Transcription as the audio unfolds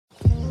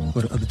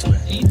Where the other two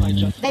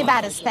at? They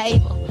by the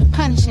stable,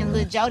 punishing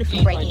Lil Jody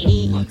for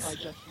breaking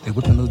eggs. They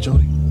whipping Lil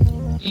Jody?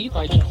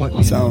 Point me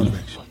in the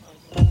direction.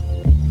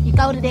 You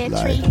go to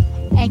that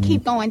tree and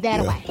keep going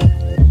that way.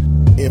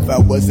 If I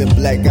wasn't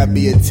black, I'd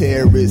be a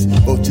terrorist.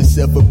 Vote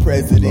yourself for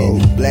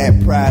president. Black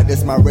pride,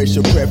 that's my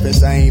racial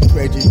preference. I ain't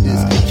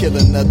prejudiced. Kill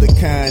another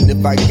kind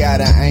if I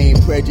gotta, I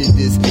ain't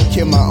prejudiced.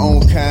 Kill my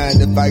own kind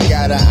if I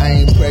gotta, I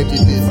ain't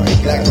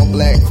prejudiced. Black on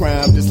black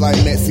crime, just like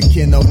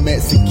Mexican on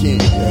Mexican.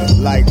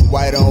 Like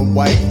white on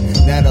white,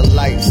 now the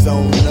lights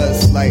on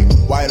us like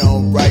white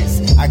on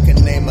rights. I can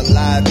name a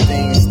lot of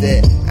things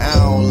that I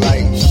don't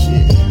like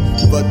shit.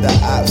 But the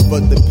ops,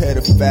 but the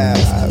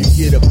pedophiles.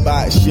 You get a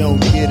box, you don't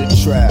get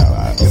a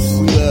trial. If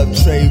we love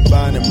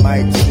Trayvon and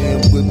Mike,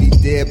 then we'll be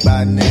dead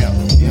by now.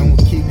 You don't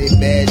keep their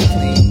badge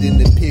clean, then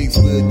the pigs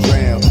will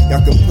drown.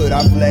 Y'all can put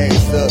our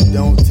flags up,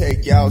 don't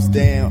take y'all's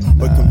down.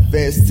 But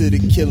confess to the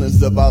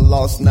killings of our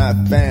lost not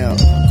found.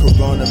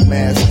 Corona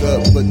mask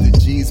up, but the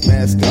G's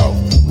mask off.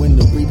 When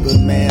the Reaper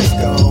mask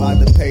on,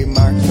 I to pay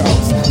my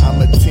costs.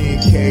 I'm a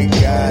 10K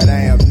god,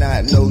 I am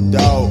not no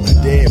dog.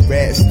 Dead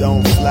rats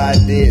don't fly,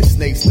 dead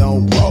snakes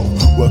don't walk.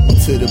 Welcome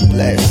to the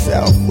Black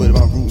South, where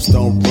my roots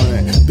don't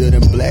run.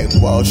 Building Black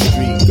Wall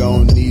Street,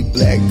 gon' need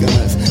black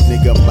guns.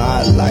 Nigga,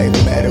 my life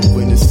matter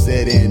when it's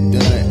said and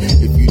done.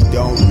 If you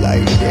don't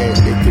like that,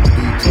 it could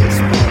be just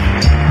fun.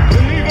 The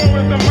Negro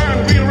is the man,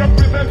 we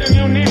represent the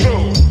new Negro.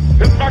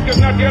 This back is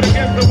not yet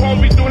against the wall.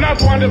 We do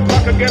not want this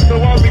back against the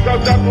wall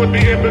because that would be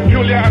a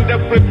peculiar and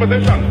desperate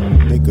position.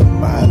 Nigga,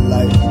 my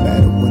life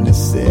matter when it's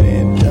said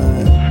and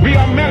done. We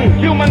are men,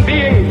 human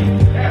beings,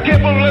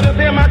 capable of the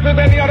same acts as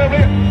any other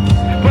race,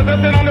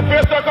 possessing on the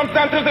fair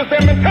circumstances the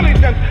same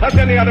intelligence as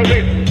any other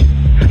race.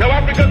 Now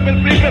Africa's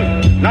been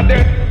sleeping, not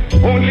dead,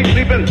 only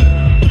sleeping.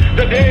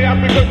 Today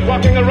Africa's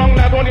walking around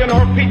not only on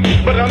her feet,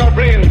 but on her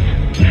brains.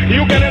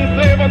 You can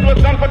enslave us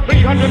was done for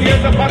 300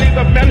 years, the bodies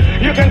of men.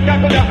 You can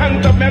shackle the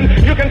hands of men,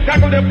 you can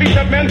shackle the feet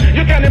of men,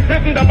 you can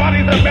imprison the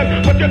bodies of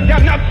men, but you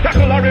cannot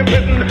shackle or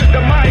imprison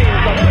the mind.